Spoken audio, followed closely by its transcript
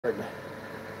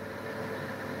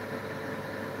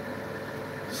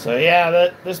So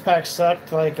yeah, this pack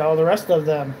sucked like all the rest of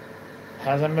them.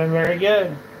 Hasn't been very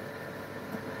good.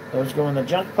 Those go in the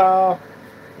junk pile.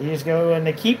 These go in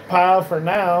the keep pile for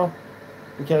now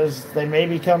because they may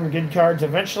become good cards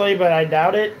eventually, but I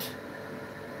doubt it.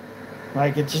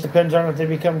 Like, it just depends on if they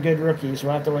become good rookies.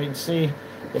 We'll have to wait and see.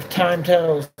 If time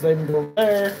tells, they can go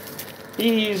there.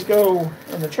 These go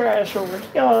in the trash over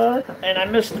here. And I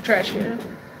missed the trash can.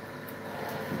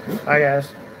 Bye, guys.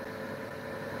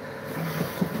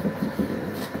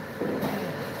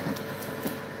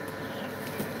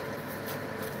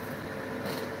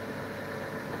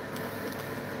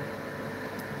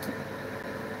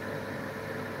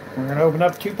 We're going to open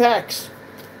up 2 packs.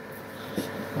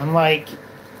 I'm like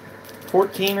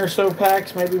 14 or so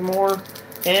packs, maybe more,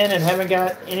 in, and haven't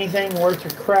got anything worth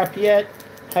of crap yet.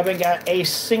 Haven't got a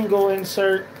single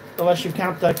insert, unless you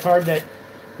count the card that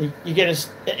you get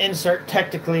an insert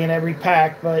technically in every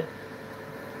pack, but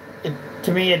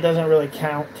to me it doesn't really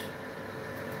count.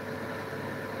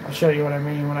 I'll show you what I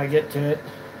mean when I get to it.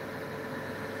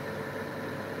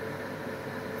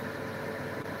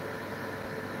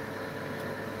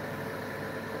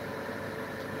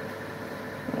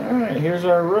 Alright, here's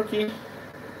our rookie.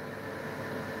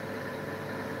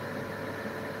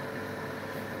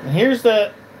 And here's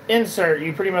the insert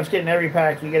you pretty much get in every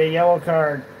pack. You get a yellow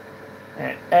card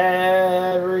in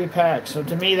every pack. So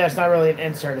to me, that's not really an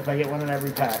insert if I get one in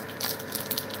every pack.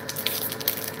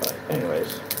 But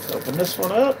anyways, let's open this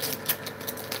one up.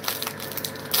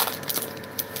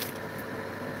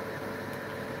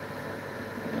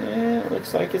 And it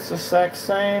looks like it's the exact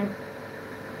same.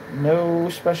 No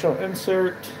special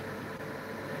insert.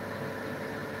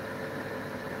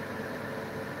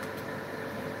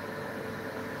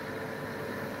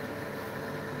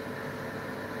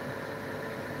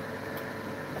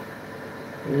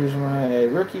 Here's my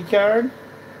rookie card.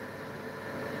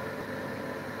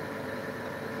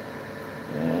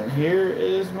 And here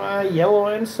is my yellow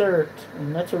insert.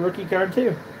 And that's a rookie card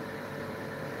too.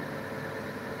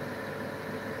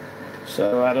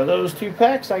 So out of those 2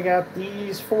 packs, I got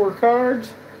these 4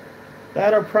 cards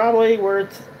that are probably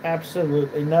worth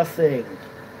absolutely nothing.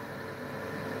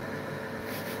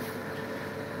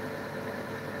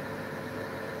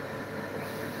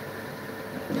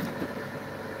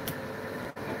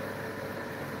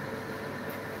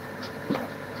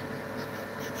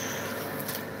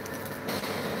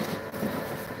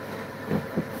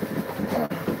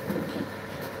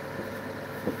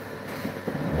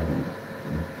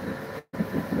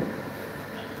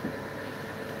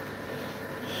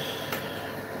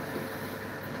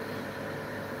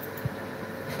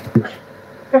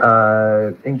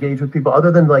 Engage with people other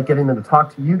than like getting them to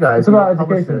talk to you guys. It's about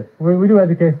education. We do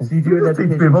education. So you do an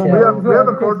education people. channel. We have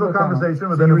a cordial conversation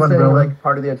with so you were anyone. saying, like,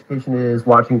 part of the education is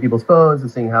watching people's phones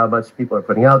and seeing how much people are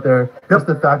putting out there. Just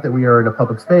the fact that we are in a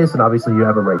public space, and obviously you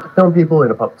have a right to film people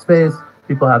in a public space.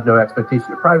 People have no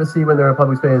expectation of privacy when they're in a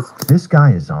public space. This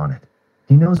guy is on it.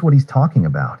 He knows what he's talking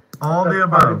about. All the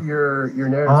Part above. of your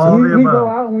narrative. All So the We above. go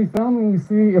out and we film and we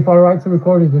see if our right to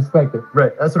record is respected.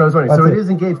 right, that's what I was wondering. So That's it it. is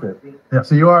engagement. Yeah.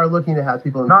 So you are looking to have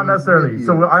people Not engage necessarily. with you.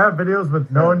 So I have videos with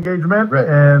no engagement, Right.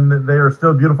 and they are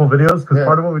still beautiful videos because Yeah.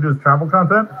 part of what we do is travel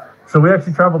content. So we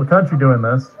actually travel the country doing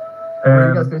this. Where are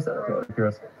you guys And based out of? I'm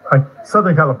curious.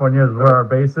 Southern California is where our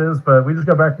base is, but we just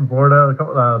got back from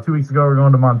Florida 2 weeks ago. We're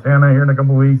going to Montana here in a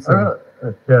couple weeks. All and-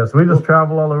 right. Yeah, so we just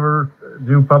travel all over,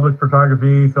 do public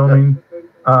photography, filming.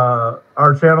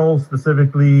 Our channel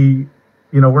specifically,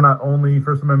 we're not only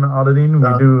First Amendment auditing. We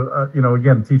do,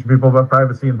 again, teach people about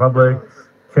privacy in public,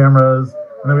 cameras,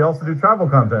 and then we also do travel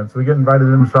content. So we get invited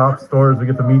into shops, stores. We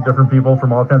get to meet different people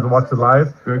from all kinds of walks of life.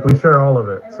 Very We share all of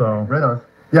it. So Right on.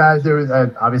 Yeah, there was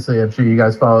obviously. I'm sure you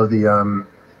guys follow the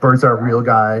Birds Aren't Real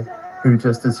guy who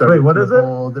just decided. Wait, what is it?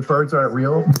 The Birds Aren't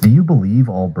Real. Do you believe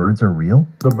all birds are real?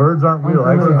 the birds aren't real.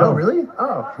 I actually Oh, don't. really?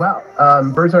 Oh, wow.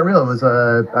 Birds Aren't Real was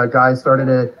a guy started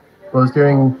it. Well, it was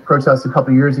during protests a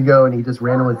couple years ago, and he just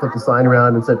randomly flipped a sign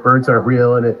around and said "Birds aren't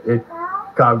real," and it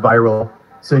got viral.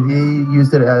 So he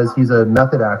used it as he's a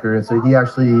method actor, and so he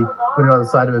actually put it on the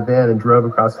side of a van and drove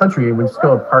across country and would just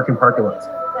go and park in parking lots,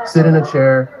 sit in a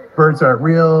chair. Birds aren't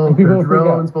real. And people They're freak out.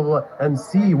 drones, blah, blah blah, and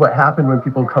see what happened when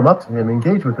people come up to him,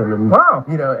 engage with him, and Wow.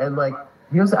 and like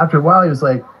he was after a while, he was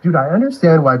like, dude, I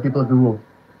understand why people who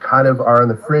kind of are on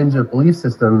the fringe of belief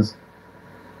systems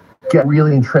get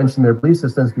really entrenched in their belief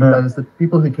systems because the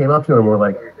people who came up to him were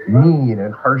like mean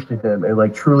and harsh to him and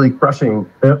like truly crushing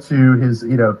to his,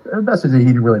 messages that he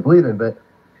didn't really believe in. But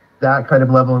that kind of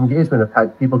level of engagement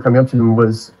of people coming up to him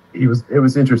was it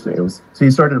was interesting. So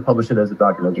he started to publish it as a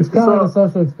documentary. It's kind of like a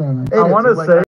social experiment. It I is. want to Like, say